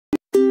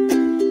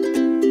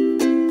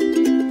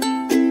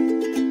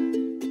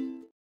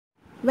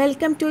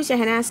Welcome to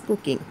Shahnaz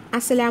cooking.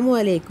 അസ്സലാമു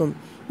അലൈക്കും.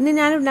 ഇന്ന്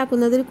ഞാൻ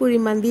ഉണ്ടാക്കുന്നത് ഒരു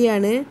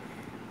കുഴിമന്തിയാണ്.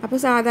 അപ്പോൾ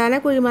സാധാരണ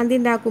കുഴിമന്തി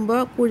ഉണ്ടാക്കുമ്പോൾ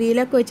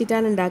കുഴിയിലൊക്കെ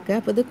വെച്ചിട്ടാണ് ഉണ്ടാക്കുക.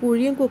 അപ്പോൾ ഇത്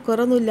കുഴിയും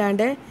കുക്കറൊന്നും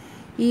ഇല്ലാണ്ട്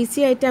ഈസി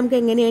ആയിട്ട് നമുക്ക്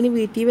എങ്ങനെയാണ്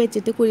വീട്ടിൽ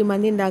വെച്ചിട്ട്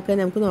കുഴിമന്തി ഉണ്ടാക്കുക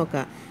നമുക്ക്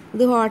നോക്കാം.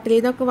 ഇത് ഹോട്ടലിൽ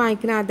നിന്നൊക്കെ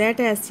വാങ്ങിക്കുന്ന അതേ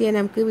ടേസ്റ്റ് ചെയ്യാൻ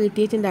നമുക്ക്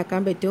വീട്ടിൽ വെച്ച്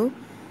ഉണ്ടാക്കാൻ പറ്റും.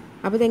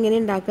 അപ്പോൾ ഇതെങ്ങനെ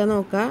ഉണ്ടാക്കുക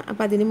നോക്കാം.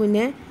 അപ്പോൾ അതിന്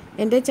മുന്നേ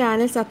എൻ്റെ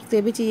ചാനൽ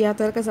സബ്സ്ക്രൈബ്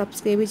ചെയ്യാത്തവർക്ക്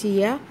സബ്സ്ക്രൈബ്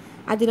ചെയ്യുക.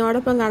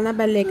 അതിനോടൊപ്പം കാണുന്ന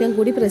ബെല്ലൈക്കൺ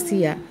കൂടി പ്രസ്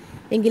ചെയ്യുക.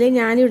 എങ്കിലേ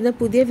ഞാനിടുന്ന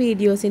പുതിയ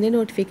വീഡിയോസിൻ്റെ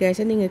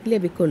നോട്ടിഫിക്കേഷൻ നിങ്ങൾക്ക്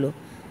ലഭിക്കുള്ളൂ.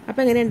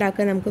 അപ്പോൾ എങ്ങനെ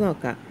ഉണ്ടാക്കുക നമുക്ക്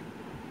നോക്കാം.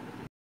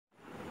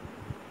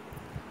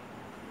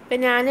 ഇപ്പം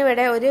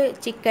ഞാനിവിടെ ഒരു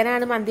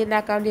ചിക്കനാണ് മന്തി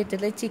ഉണ്ടാക്കാൻ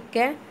വേണ്ടിയിട്ടുള്ളത്.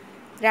 ചിക്കൻ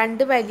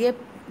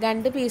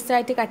രണ്ട്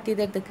പീസായിട്ട് കട്ട്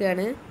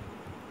ചെയ്തെടുക്കുകയാണ്.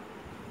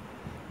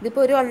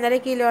 ഇതിപ്പോൾ ഒരു 1.5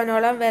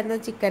 കിലോനോളം വരുന്ന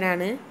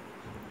ചിക്കനാണ്.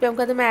 ഇപ്പോൾ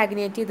നമുക്കത്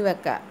മാഗ്നേറ്റ് ചെയ്ത്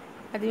വെക്കാം.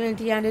 അതിന്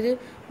വേണ്ടി ഞാനൊരു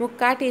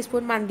 3/4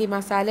 ടീസ്പൂൺ മന്തി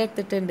മസാല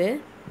എടുത്തിട്ടുണ്ട്.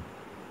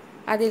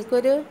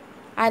 അതിൽക്കൊരു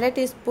 1/2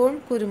 ടീസ്പൂൺ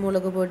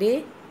കുരുമുളക് പൊടി,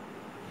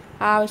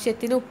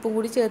 ആവശ്യത്തിന് ഉപ്പും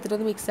കൂടി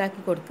ചേർത്തിട്ടൊന്ന് മിക്സാക്കി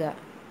കൊടുക്കുക.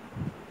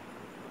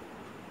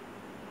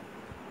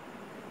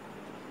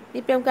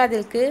 ഇപ്പം നമുക്ക്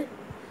അതിലേക്ക്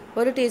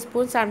 1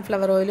 ടീസ്പൂൺ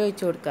സൺഫ്ലവർ ഓയിൽ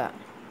ഒഴിച്ച് കൊടുക്കുക.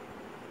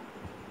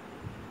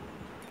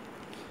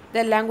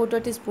 ഇതെല്ലാം കൂട്ടി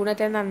 1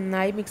 ടീസ്പൂണായിട്ട്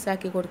നന്നായി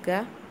മിക്സാക്കി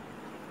കൊടുക്കുക.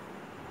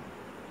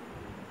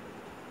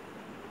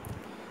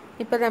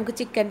 ഇപ്പം നമുക്ക്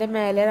ചിക്കൻ്റെ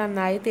മേലെ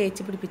നന്നായി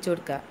തേച്ച് പിടിപ്പിച്ച്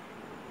കൊടുക്കുക.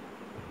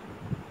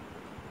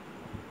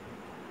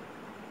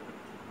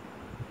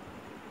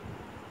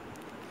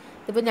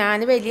 ഇപ്പോൾ ഞാൻ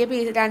വലിയ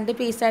 2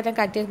 പീസായിട്ട്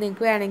കട്ട് ചെയ്ത്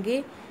നിങ്ങൾക്ക് വേണമെങ്കിൽ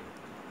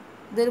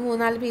ഇതൊരു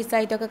 3-4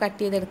 പീസായിട്ടൊക്കെ കട്ട്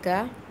ചെയ്തെടുക്കുക.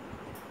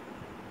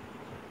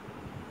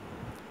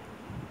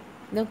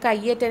 നമുക്ക്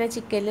കൈയിട്ട് തന്നെ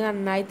ചിക്കനിൽ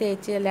നന്നായി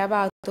തേച്ച് എല്ലാ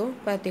ഭാഗത്തും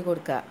പരത്തി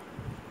കൊടുക്കുക.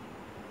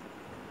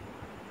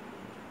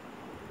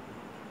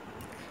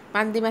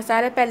 മന്തി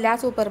മസാല ഇപ്പോൾ എല്ലാ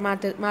സൂപ്പർ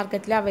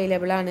മാർക്കറ്റിലും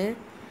അവൈലബിൾ ആണ്.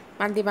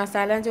 മന്തി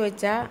മസാല എന്ന്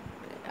ചോദിച്ചാൽ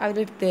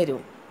അവരെടുത്ത്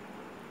തരും.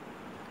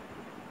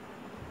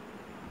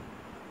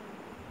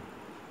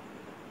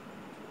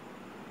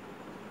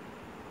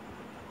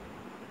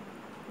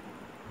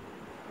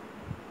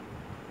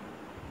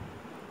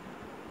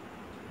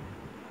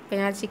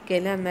 ഇപ്പം ഞാൻ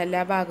ചിക്കനിൽ എല്ലാ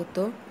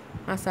ഭാഗത്തും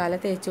മസാല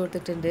തേച്ച്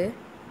കൊടുത്തിട്ടുണ്ട്.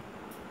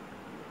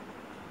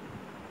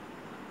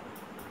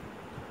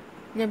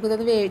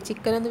 നമുക്കിതൊന്ന്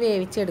ചിക്കനൊന്ന്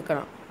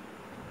വേവിച്ചെടുക്കണം.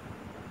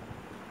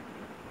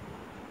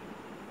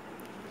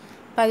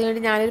 അപ്പം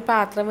അതിനുവേണ്ടി ഞാനൊരു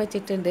പാത്രം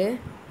വെച്ചിട്ടുണ്ട്.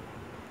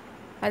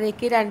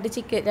 അതിലേക്ക്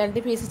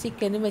 2 പീസ്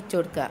ചിക്കനും വെച്ച്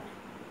കൊടുക്കുക.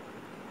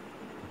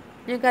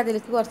 നമുക്ക്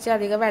അതിലേക്ക്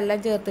കുറച്ചധികം വെള്ളം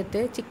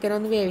ചേർത്തിട്ട്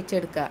ചിക്കനൊന്ന്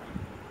വേവിച്ചെടുക്കുക.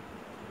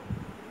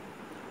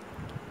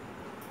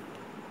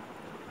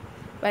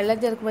 വെള്ളം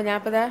ചേർക്കുമ്പോൾ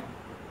ഞാനിപ്പോൾ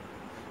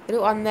ഒരു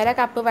 1.5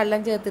 കപ്പ്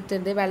വെള്ളം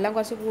ചേർത്തിട്ടുണ്ട്. വെള്ളം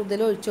കുറച്ച് കൂടുതൽ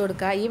ഒഴിച്ചു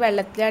കൊടുക്കുക. ഈ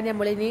വെള്ളത്തിലാണ്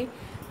നമ്മളിനി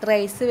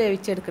റൈസ്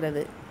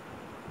വേവിച്ചെടുക്കുന്നത്.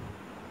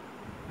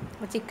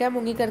 ചിക്കൻ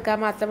മുങ്ങിക്കെടുക്കാൻ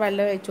മാത്രം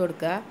വെള്ളം ഒഴിച്ചു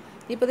കൊടുക്കുക.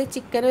 ഇപ്പോൾ ഇത്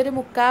ചിക്കൻ ഒരു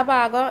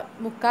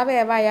മുക്കാൽ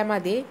വേവായാൽ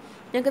മതി.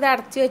 ഞങ്ങൾക്കിത്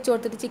അടച്ച് വെച്ച്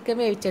കൊടുത്തിട്ട് ചിക്കൻ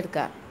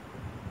വേവിച്ചെടുക്കുക.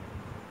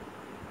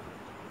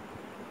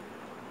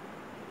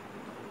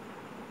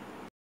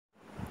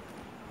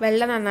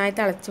 വെള്ളം നന്നായി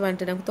തിളച്ച്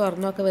വന്നിട്ട് നമുക്ക്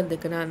തുറന്നൊക്കെ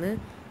വെന്തിക്കണമെന്ന്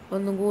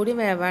ഒന്നും കൂടി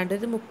വേവാണ്ട്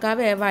ഒരു മുക്കാൽ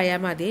വേവായാൽ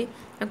മതി.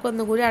 നമുക്ക്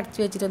ഒന്നും കൂടി അടച്ച്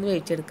വെച്ചിട്ടൊന്ന്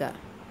വേവിച്ചെടുക്കുക.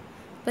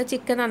 അപ്പോൾ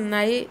ചിക്കൻ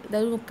നന്നായി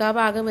ഇതൊരു മുക്കാൽ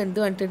ഭാഗം വെന്ത്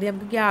വന്നിട്ടുണ്ട്.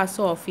 നമുക്ക് ഗ്യാസ്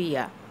ഓഫ്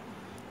ചെയ്യുക.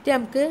 എന്നിട്ട്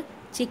നമുക്ക്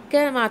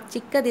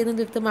ചിക്കൻ ഇതിൽ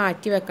നിന്ന് എടുത്ത്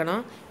മാറ്റി വെക്കണം.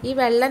 ഈ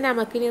വെള്ളം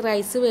നമുക്കിനി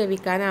റൈസ്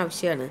വേവിക്കാൻ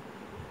ആവശ്യമാണ്.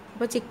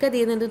 അപ്പോൾ ചിക്കൻ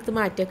ഇതിൽ നിന്ന് എടുത്ത്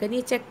മാറ്റി വെക്കണം.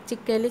 ഈ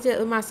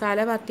ചിക്കനിൽ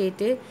മസാല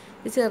പരത്തിയിട്ട്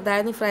ഇത്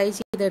ചെറുതായൊന്ന് ഫ്രൈ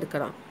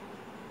ചെയ്തെടുക്കണം.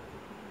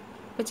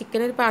 അപ്പോൾ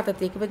ചിക്കൻ ഒരു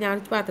പാത്രത്തേക്ക്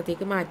ഞാൻ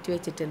പാത്രത്തേക്ക് മാറ്റി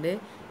വെച്ചിട്ടുണ്ട്.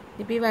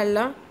 ഇപ്പോൾ ഈ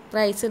വെള്ളം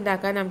റൈസ്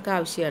ഉണ്ടാക്കാൻ നമുക്ക്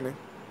ആവശ്യമാണ്.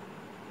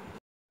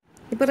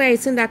 ഇപ്പോൾ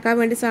റൈസ് ഉണ്ടാക്കാൻ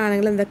വേണ്ടി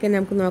സാധനങ്ങൾ എന്തൊക്കെയാണ്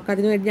നമുക്ക് നോക്കാം.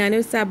 അതിന് വേണ്ടി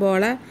ഞാനൊരു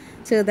സബോള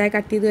ചെറുതായി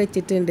കട്ട് ചെയ്ത്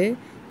വെച്ചിട്ടുണ്ട്.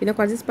 പിന്നെ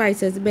കുറച്ച്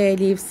സ്പൈസസ്, ബേ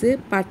ലീവ്സ്,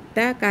 പട്ട,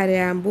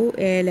 കരയാമ്പൂ,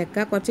 ഏലക്ക,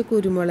 കുറച്ച്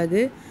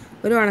കുരുമുളക്,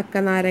 ഒരു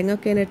ഉണക്കനാരങ്ങ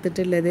ഒക്കെയാണ്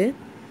എടുത്തിട്ടുള്ളത്.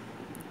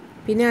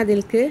 പിന്നെ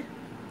അതിലേക്ക്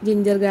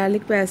ജിഞ്ചർ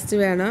ഗാർലിക് പേസ്റ്റ്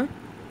വേണം.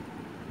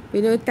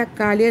 പിന്നെ ഒരു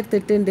തക്കാളി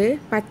എടുത്തിട്ടുണ്ട്,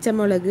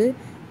 പച്ചമുളക്.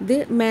 ഇത്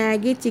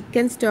മാഗി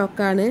ചിക്കൻ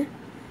സ്റ്റോക്കാണ്.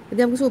 ഇത്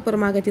നമുക്ക് സൂപ്പർ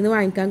മാർക്കറ്റിൽ നിന്ന്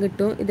വാങ്ങിക്കാൻ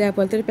കിട്ടും.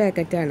 ഇതേപോലത്തെ ഒരു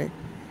പാക്കറ്റാണ്.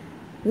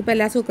 ഇതിപ്പോൾ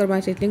എല്ലാ സൂപ്പർ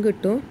മാർക്കറ്റിലും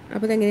കിട്ടും.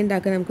 അപ്പോൾ ഇതെങ്ങനെ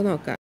ഉണ്ടാക്കാൻ നമുക്ക്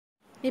നോക്കാം.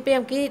 ഇപ്പോൾ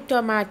നമുക്ക് ഈ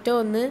ടൊമാറ്റോ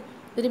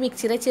ഒരു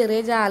മിക്സിയുടെ ചെറിയ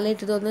ജാറിൽ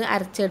ഇട്ടിട്ടൊന്ന്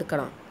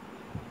അരച്ചെടുക്കണം.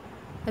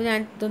 അപ്പോൾ ഞാൻ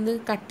ഇതൊന്ന്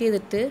കട്ട്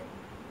ചെയ്തിട്ട്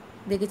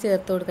ഇതിലേക്ക്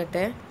ചേർത്ത്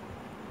കൊടുക്കട്ടെ.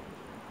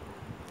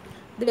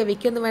 ഇത്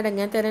വേവിക്കൊന്നും വേണ്ട,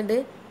 ഇങ്ങനെ തന്നെ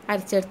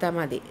അരച്ചെടുത്താൽ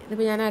മതി.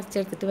 ഇതിപ്പോൾ ഞാൻ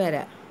അരച്ചെടുത്തിട്ട്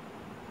വരാം.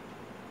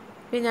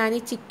 ഇപ്പോൾ ഞാൻ ഈ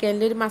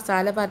ചിക്കനിൽ ഒരു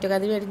മസാല പരത്തുക.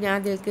 അതിന് വേണ്ടി ഞാൻ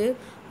ഇതിലേക്ക്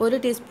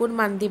 1 ടീസ്പൂൺ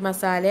മന്തി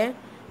മസാല,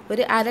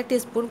 ഒരു 1/2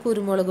 ടീസ്പൂൺ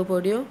കുരുമുളക്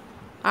പൊടിയും,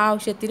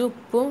 ആവശ്യത്തിന്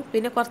ഉപ്പും,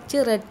 പിന്നെ കുറച്ച്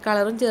റെഡ്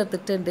കളറും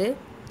ചേർത്തിട്ടുണ്ട്.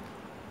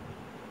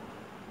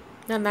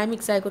 നന്നായി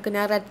മിക്സ് ആക്കി കൊടുക്കുക.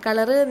 ഞാൻ റെഡ്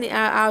കളറ്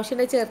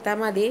ആവശ്യമുണ്ടെങ്കിൽ ചേർത്താൽ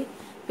മതി.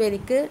 ഇപ്പോൾ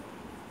എനിക്ക്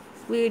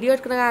വീഡിയോ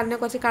എടുക്കുന്ന കാരണം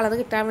കുറച്ച് കളർ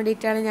കിട്ടാൻ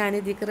വേണ്ടിയിട്ടാണ് ഞാൻ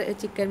ഇതിലേക്ക്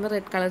ചിക്കനിൽ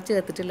റെഡ് കളർ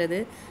ചേർത്തിട്ടുള്ളത്.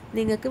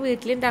 നിങ്ങൾക്ക്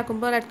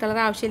വീട്ടിലുണ്ടാക്കുമ്പോൾ റെഡ് കളർ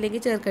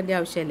ആവശ്യമില്ലെങ്കിൽ ചേർക്കേണ്ട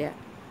ആവശ്യമില്ല.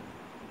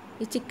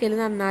 ഈ ചിക്കനിൽ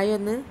നന്നായി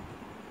ഒന്ന്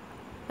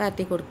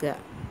പരത്തി കൊടുക്കുക.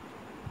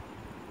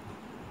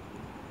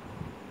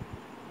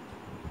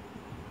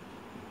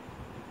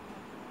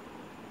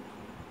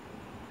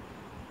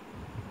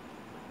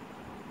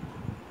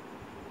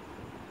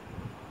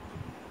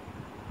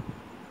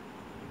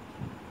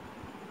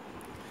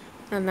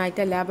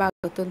 നന്നായിട്ട് എല്ലാ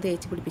ഭാഗത്തും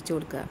തേച്ച് പിടിപ്പിച്ച്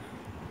കൊടുക്കുക.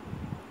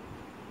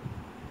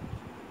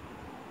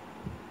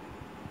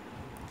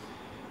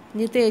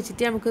 ഇനി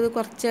തേച്ചിട്ട് നമുക്കിത്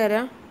കുറച്ച്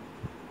നേരം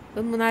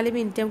ഒരു 3-4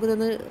 മിനിറ്റ്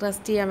നമുക്കിതൊന്ന്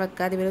റെസ്റ്റ് ചെയ്യാൻ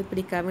വെക്കാം, അതുപോലെ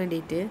പിടിക്കാൻ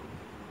വേണ്ടിയിട്ട്.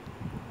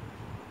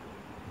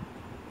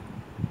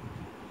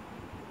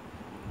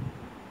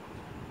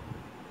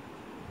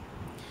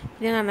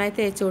 ഞാൻ നന്നായി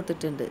തേച്ച്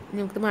കൊടുത്തിട്ടുണ്ട്.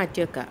 നമുക്ക് മാറ്റി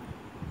വെക്കാം.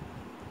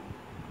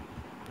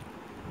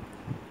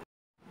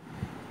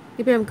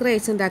 ഇപ്പോൾ നമുക്ക്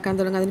റൈസ് ഉണ്ടാക്കാൻ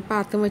തുടങ്ങാം. അതിന്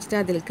പാത്രം വെച്ചിട്ട്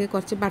അതിലേക്ക്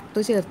കുറച്ച്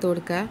ബട്ടർ ചേർത്ത്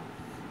കൊടുക്കുക.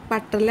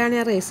 ബട്ടറിലാണ്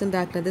ഞാൻ റൈസ്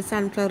ഉണ്ടാക്കുന്നത്.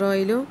 സൺഫ്ലവർ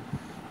ഓയിലും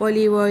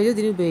ഒലീവ് ഓയിലും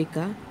ഇതിന്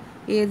ഉപയോഗിക്കുക.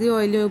 ഏത്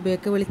ഓയിലും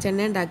ഉപയോഗിക്കുക,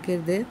 വെളിച്ചെണ്ണ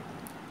ഉണ്ടാക്കരുത്.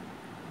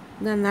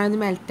 നന്നായി ഒന്ന്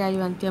മെൽറ്റായി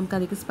വന്നിട്ട് നമുക്ക്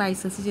അതിലേക്ക്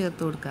സ്പൈസസ്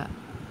ചേർത്ത് കൊടുക്കുക.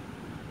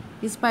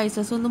 ഈ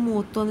സ്പൈസസ് ഒന്ന്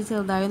മൂത്തൊന്ന്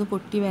ചെറുതായി ഒന്ന്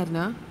പൊട്ടി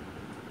വരണം.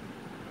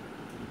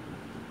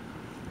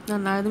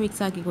 നന്നായി ഒന്ന്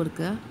മിക്സാക്കി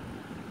കൊടുക്കുക.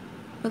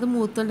 അപ്പോൾ അത്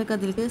മൂത്തുകൊണ്ടൊക്കെ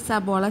അതിലേക്ക്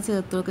സബോള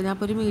ചേർത്ത് കൊടുക്കുക. ഞാൻ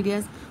ഇപ്പോൾ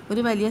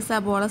ഒരു വലിയ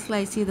സബോള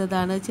സ്ലൈസ്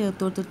ചെയ്തതാണ്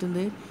ചേർത്ത്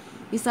കൊടുത്തിട്ടുണ്ട്.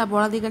 ഈ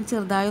സബോള അധികം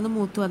ചെറുതായി ഒന്ന്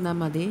മൂത്ത് വന്നാൽ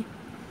മതി.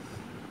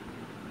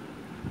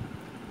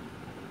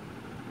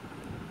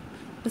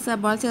 ഇപ്പോൾ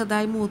സബോള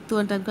ചെറുതായി മൂത്ത്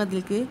കൊണ്ട് നമുക്ക്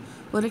അതിലേക്ക്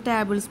 1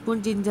 table spoon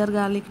ginger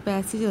garlic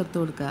paste ചേർത്ത്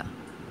കൊടുക്കുക.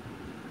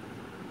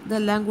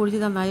 ഇതെല്ലാം കൂടി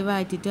നന്നായി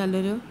വഴറ്റിയിട്ട്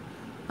നല്ലൊരു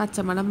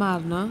പച്ചമണം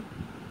മാറണം.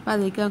 അപ്പോൾ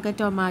അതിലേക്ക് നമുക്ക്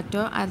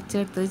ടൊമാറ്റോ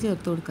അരച്ചെടുത്തത്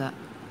ചേർത്ത് കൊടുക്കുക.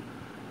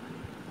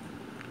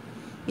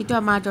 ഈ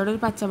ടൊമാറ്റോയുടെ ഒരു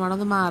പച്ചമണം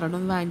ഒന്ന്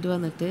മാറണം, വഴറ്റി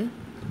വന്നിട്ട്.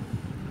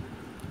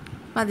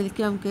 അപ്പോൾ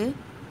അതിലേക്ക് നമുക്ക്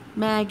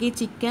മാഗി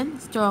ചിക്കൻ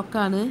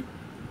സ്റ്റോക്കാണ്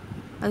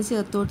അത്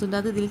ചേർത്ത് കൊടുത്തിട്ടുണ്ട്.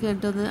 അത് ഇതിൽ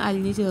കഴിഞ്ഞിട്ടൊന്ന്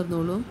അലിഞ്ഞ്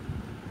ചേർന്നോളൂ.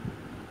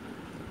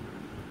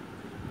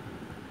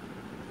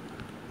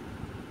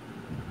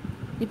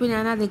 ഇപ്പോൾ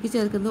ഞാൻ അതിലേക്ക്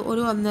ചേർക്കുന്നത്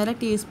ഒരു 1.5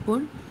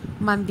 ടീസ്പൂൺ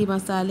മന്തി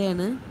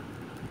മസാലയാണ്.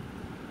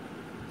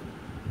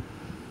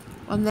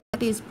 1.5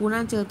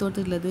 ടീസ്പൂണാണ് ചേർത്ത്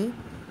കൊടുത്തിട്ടുള്ളത്.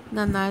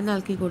 നന്നായി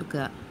ഇളക്കി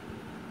കൊടുക്കുക.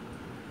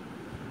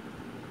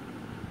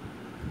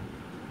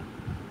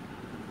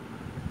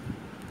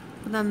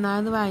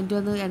 നന്നായി വഴറ്റി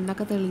വന്ന്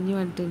എണ്ണയൊക്കെ തെളിഞ്ഞ്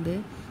വന്നിട്ടുണ്ട്.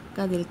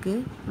 അതിലേക്ക്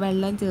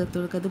വെള്ളം ചേർത്ത്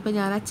കൊടുക്കുക. അതിപ്പോൾ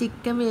ഞാൻ ആ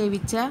ചിക്കൻ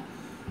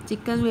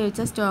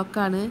വേവിച്ച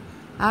സ്റ്റോക്കാണ്.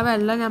 ആ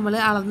വെള്ളം നമ്മൾ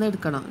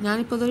അളന്നെടുക്കണം.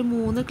 ഞാനിപ്പോൾ ഇതൊരു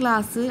 3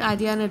 ഗ്ലാസ്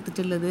അരിയാണ്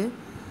എടുത്തിട്ടുള്ളത്.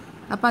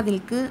 അപ്പോൾ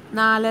അതിലേക്ക്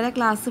 4.5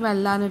 ഗ്ലാസ്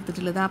വെള്ളമാണ്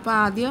എടുത്തിട്ടുള്ളത്. അപ്പോൾ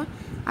ആദ്യം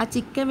ആ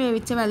ചിക്കൻ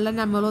വേവിച്ച വെള്ളം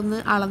നമ്മളൊന്ന്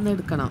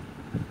അളന്നെടുക്കണം.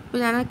 അപ്പോൾ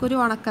ഞാനൊക്കെ ഒരു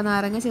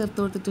ഉണക്കനാരങ്ങ ചേർത്ത്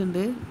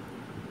കൊടുത്തിട്ടുണ്ട്.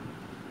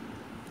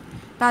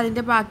 അപ്പോൾ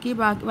അതിൻ്റെ ബാക്കി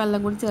വെള്ളം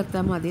കൂടി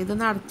ചേർത്താൽ മതി.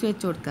 ഇതൊന്ന് അടച്ച്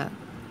വെച്ച് കൊടുക്കുക.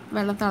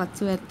 വെള്ളം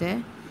തിളച്ച് വരട്ടെ.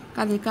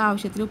 അതിലേക്ക്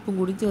ആവശ്യത്തിന് ഉപ്പും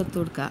കൂടി ചേർത്ത്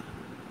കൊടുക്കുക.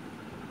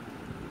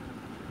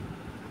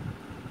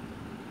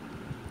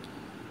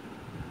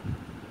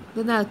 ഇത്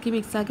ഇളക്കി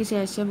മിക്സാക്കിയ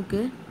ശേഷം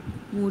നമുക്ക്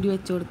മൂടി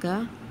വെച്ച് കൊടുക്കുക.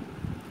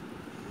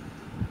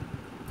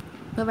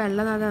 ഇപ്പോൾ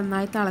വെള്ളം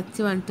നന്നായി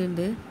തിളച്ച്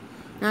വന്നിട്ടുണ്ട്.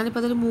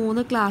 ഞാനിപ്പോൾ അതൊരു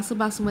 3 ഗ്ലാസ്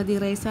ബാസ്മതി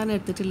റൈസാണ്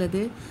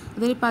എടുത്തിട്ടുള്ളത്.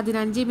 അതൊരു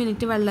 15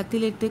 മിനിറ്റ്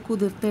വെള്ളത്തിലിട്ട്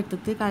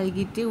കുതിർത്തെടുത്തിട്ട്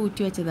കഴുകിയിട്ട്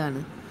ഊറ്റി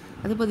വെച്ചതാണ്.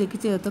 അതിപ്പോൾ ഇതിലേക്ക്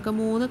ചേർത്തൊക്കെ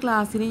 3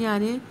 ഗ്ലാസ്സിന്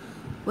ഞാൻ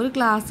ഒരു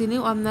ഗ്ലാസ്സിന്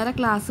 1.5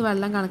 ഗ്ലാസ്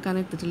വെള്ളം കണക്കാണ്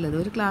എടുത്തിട്ടുള്ളത്.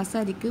 ഒരു ഗ്ലാസ്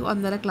അരിക്ക്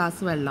 1.5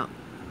 ഗ്ലാസ് വെള്ളം.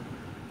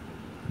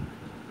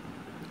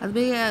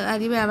 അതിപ്പോൾ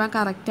അരി വേവാൻ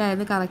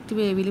കറക്റ്റായിരുന്നു. കറക്റ്റ്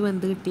വേവിൽ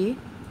വെന്ത് കിട്ടി.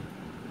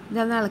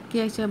 ഇതൊന്ന് ഇളക്കി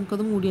വെച്ചാൽ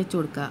നമുക്കൊന്ന് മൂടി വെച്ച്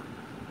കൊടുക്കാം.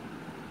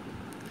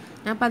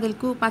 ഞാൻ അപ്പോൾ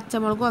അതിലേക്ക്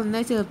പച്ചമുളക്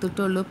 1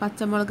 ചേർത്തിട്ടുള്ളൂ.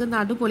 പച്ചമുളക്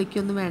നടു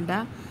പൊളിക്കൊന്നും വേണ്ട,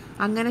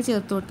 അങ്ങനെ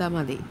ചേർത്ത് കൊടുത്താൽ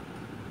മതി.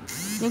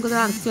 ഞങ്ങൾക്കൊന്ന്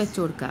അടച്ച് വെച്ച്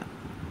കൊടുക്കാം.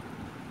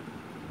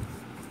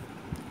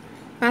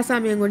 ആ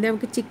സമയം കൊണ്ട്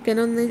നമുക്ക്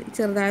ചിക്കനൊന്ന്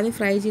ചെറുതായി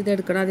ഫ്രൈ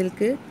ചെയ്തെടുക്കണം.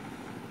 അതിലേക്ക്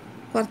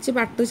കുറച്ച്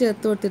ബട്ടർ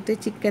ചേർത്ത് കൊടുത്തിട്ട്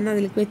ചിക്കൻ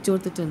അതിലേക്ക് വെച്ച്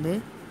കൊടുത്തിട്ടുണ്ട്.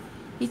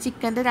 ഈ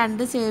ചിക്കൻ്റെ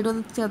 2 സൈഡും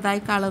ഒന്ന്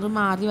ചെറുതായി കളറ്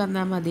മാറി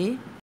വന്നാൽ മതി.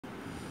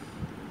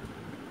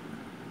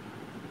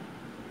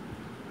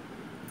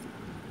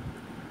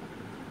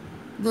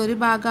 ഇതൊരു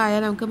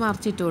ഭാഗമായാൽ നമുക്ക്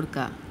മറിച്ചിട്ട്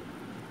കൊടുക്കാം.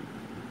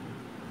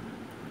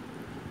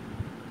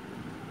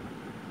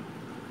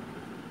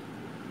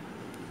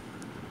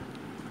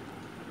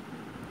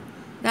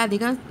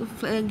 ഇതധികം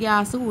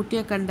ഗ്യാസ് കൂട്ടി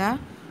വെക്കണ്ട,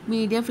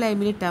 മീഡിയം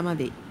ഫ്ലെയിമിൽ ഇട്ടാൽ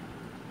മതി.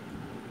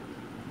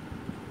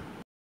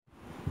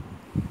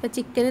 ഇപ്പോൾ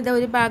ചിക്കൻ ഇത്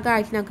ഒരു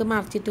ഭാഗമായിട്ട് നമുക്ക്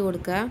മറിച്ചിട്ട്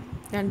കൊടുക്കുക.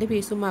 2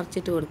 പീസും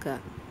മറിച്ചിട്ട് കൊടുക്കുക.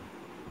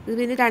 ഇത്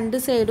പിന്നെ 2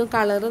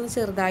 സൈഡും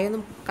ചെറുതായി ഒന്ന്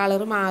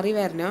കളറ് മാറി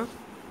വരണം.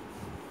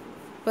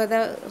 ഇപ്പോൾ ഇത്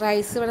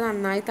റൈസ് ഇവിടെ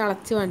നന്നായി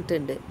തിളച്ച്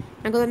വന്നിട്ടുണ്ട്.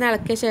 നമുക്കൊന്ന്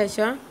ഇളക്കിയ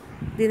ശേഷം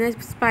ഇതിന്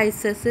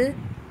സ്പൈസസ്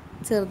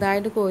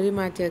ചെറുതായിട്ട് കോരി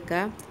മാറ്റി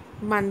വെക്കുക.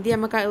 മന്തി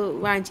നമുക്ക്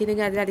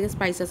വാങ്ങിച്ചിട്ടുണ്ടെങ്കിൽ അതിലധികം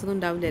സ്പൈസസ് ഒന്നും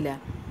ഉണ്ടാവില്ലല്ലോ.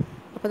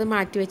 അപ്പോൾ അത്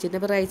മാറ്റി വെച്ചിട്ടുണ്ട്.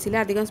 അപ്പോൾ റൈസിൽ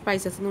അധികം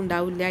സ്പൈസസ് ഒന്നും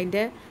ഉണ്ടാവില്ല.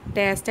 അതിൻ്റെ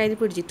ടേസ്റ്റ് അതിന്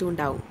പിടിച്ചിട്ടും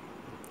ഉണ്ടാവും.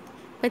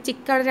 അപ്പോൾ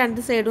ചിക്കൻ അവിടെ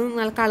 2 സൈഡും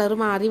നല്ല കളറ്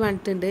മാറി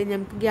വന്നിട്ടുണ്ട്.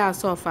 നമുക്ക്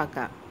ഗ്യാസ്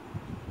ഓഫാക്കാം.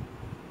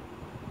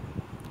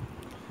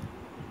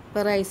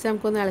 ഇപ്പോൾ റൈസ്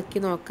നമുക്കൊന്ന് ഇളക്കി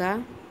നോക്കാം.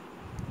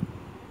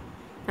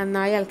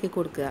 നന്നായി ഇളക്കി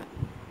കൊടുക്കുക.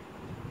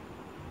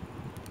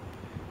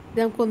 ഇത്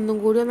നമുക്കൊന്നും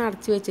കൂടി ഒന്ന്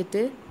അടച്ച്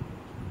വെച്ചിട്ട്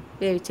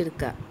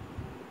വേവിച്ചെടുക്കുക.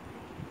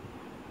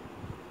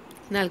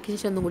 ഇളക്കിയ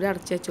ശേഷം ഒന്നും കൂടി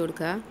അടച്ച് വെച്ച്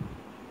കൊടുക്കുക.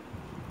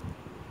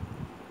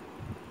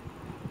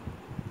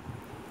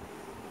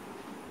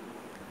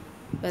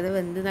 അപ്പോൾ അത്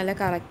വെന്ത് നല്ല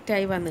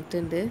കറക്റ്റായി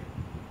വന്നിട്ടുണ്ട്.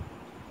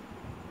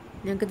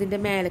 ഞങ്ങൾക്ക് ഇതിൻ്റെ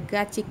മേലേക്ക്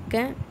ആ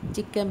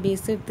ചിക്കൻ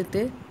പീസ്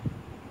എടുത്തിട്ട്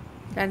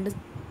 2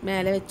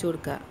 മേലെ വെച്ച്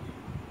കൊടുക്കുക.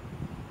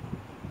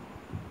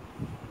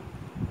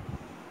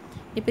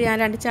 ഇപ്പോൾ ഞാൻ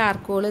 2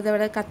 ചാർക്കോൾ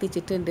ഇതവിടെ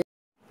കത്തിച്ചിട്ടുണ്ട്.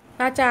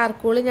 ആ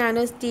ചാർക്കോൾ ഞാൻ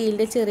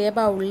സ്റ്റീലിൻ്റെ ചെറിയ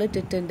ബൗളിൽ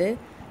ഇട്ടിട്ടുണ്ട്.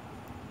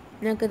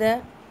 നമുക്കിത്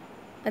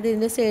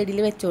അതിൻ്റെ സൈഡിൽ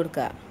വെച്ച്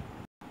കൊടുക്കുക.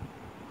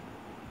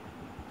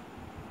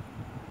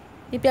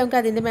 ഇപ്പോൾ നമുക്ക്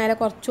അതിൻ്റെ മേലെ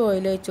കുറച്ച്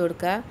ഓയിൽ ഒഴിച്ച്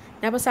കൊടുക്കുക.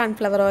 ഞാൻ ഇപ്പോൾ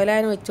സൺഫ്ലവർ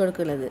ഓയിലാണ് ഒഴിച്ച്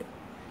കൊടുക്കുന്നത്.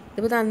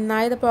 ഇതിപ്പോൾ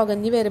നന്നായി ഇത്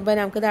പുകഞ്ഞ് വരുമ്പോൾ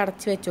നമുക്കിത്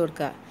അടച്ച് വെച്ച്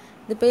കൊടുക്കുക.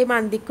 ഇതിപ്പോൾ ഈ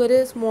മന്തിക്കൊരു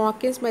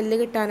സ്മോക്കിങ് സ്മെല്ല്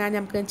കിട്ടാനാണ്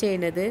നമുക്ക്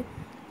ചെയ്യുന്നത്.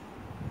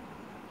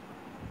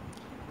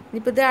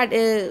 ഇനിയിപ്പോൾ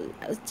ഇത്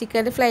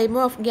ചിക്കൻ്റെ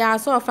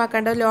ഗ്യാസ്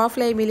ഓഫാക്കാണ്ട് ലോ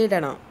ഫ്ലെയിമിൽ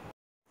ഇടണം.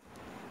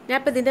 ഞാൻ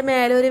ഇപ്പോൾ ഇതിൻ്റെ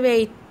മേലെ ഒരു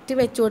വെയിറ്റ്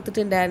വെച്ച്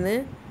കൊടുത്തിട്ടുണ്ടായിരുന്നു.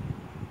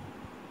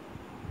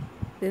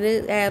 ഇത്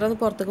എയറൊന്ന്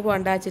പുറത്തേക്ക്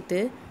പോകണ്ട വെച്ചിട്ട്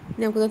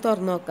നമുക്കൊന്ന്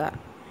തുറന്ന് നോക്കാം.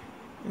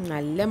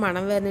 നല്ല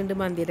മണം വരുന്നുണ്ട്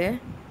മന്തിയുടെ.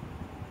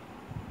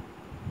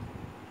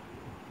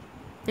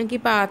 ഞങ്ങൾക്ക്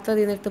ഈ പാത്രം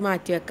ഇതിൽ നിന്നെടുത്ത്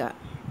മാറ്റി വെക്കാം.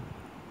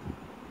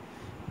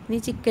 ഇനി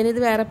ചിക്കൻ ഇത്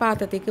വേറെ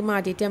പാത്രത്തേക്ക്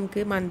മാറ്റിയിട്ട്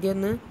നമുക്ക് മന്തി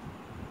ഒന്ന്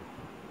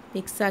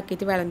മിക്സ്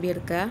ആക്കിയിട്ട്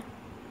വിളമ്പിയെടുക്കുക.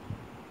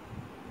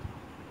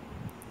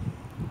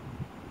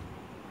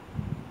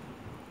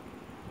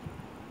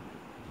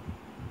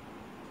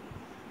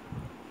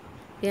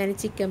 ഞാൻ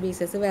ചിക്കൻ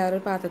പീസസ്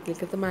വേറൊരു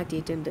പാത്രത്തിലേക്ക് എടുത്ത്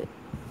മാറ്റിയിട്ടുണ്ട്.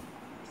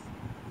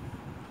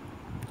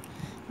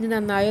 ഇനി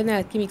നന്നായി ഒന്ന്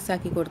ഇളക്കി മിക്സ്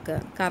ആക്കി കൊടുക്കുക.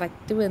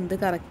 കറക്റ്റ് വെന്ത്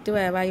കറക്റ്റ്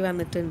വേവായി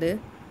വന്നിട്ടുണ്ട്.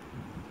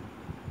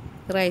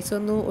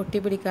 റൈസൊന്നും ഒട്ടി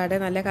പിടിക്കാതെ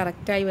നല്ല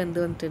കറക്റ്റായി വെന്ത്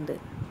വന്നിട്ടുണ്ട്.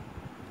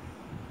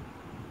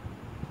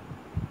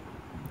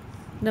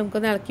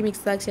 നമുക്കൊന്ന് ഇളക്കി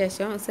മിക്സ് ആക്കിയ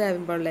ശേഷം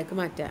സേവിങ് ബൗളിലേക്ക്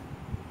മാറ്റാം.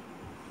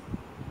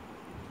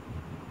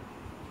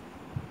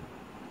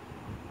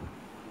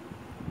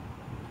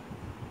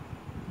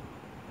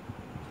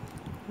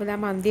 അപ്പോൾ ആ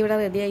മന്തി ഇവിടെ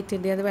റെഡി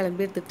ആയിട്ടുണ്ട്. അത്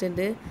വിളമ്പി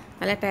എടുത്തിട്ടുണ്ട്.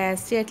 നല്ല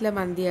ടേസ്റ്റി ആയിട്ടുള്ള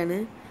മന്തിയാണ്.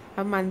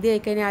 അപ്പം മന്തി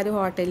കഴിക്കഴിഞ്ഞാൽ ആ ഒരു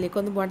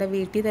ഹോട്ടലിലേക്കൊന്നും പോകേണ്ട,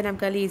 വീട്ടിൽ തന്നെ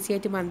നമുക്ക് നല്ല ഈസി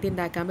ആയിട്ട് മന്തി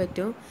ഉണ്ടാക്കാൻ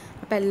പറ്റും.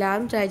 അപ്പോൾ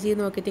എല്ലാവരും ട്രൈ ചെയ്ത്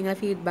നോക്കിയിട്ട് നിങ്ങളുടെ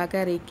ഫീഡ്ബാക്ക്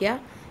അറിയിക്കുക.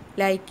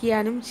 ലൈക്ക്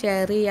ചെയ്യാനും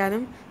ഷെയർ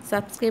ചെയ്യാനും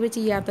സബ്സ്ക്രൈബ്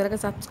ചെയ്യാത്തവരൊക്കെ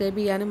സബ്സ്ക്രൈബ്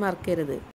ചെയ്യാനും മറക്കരുത്.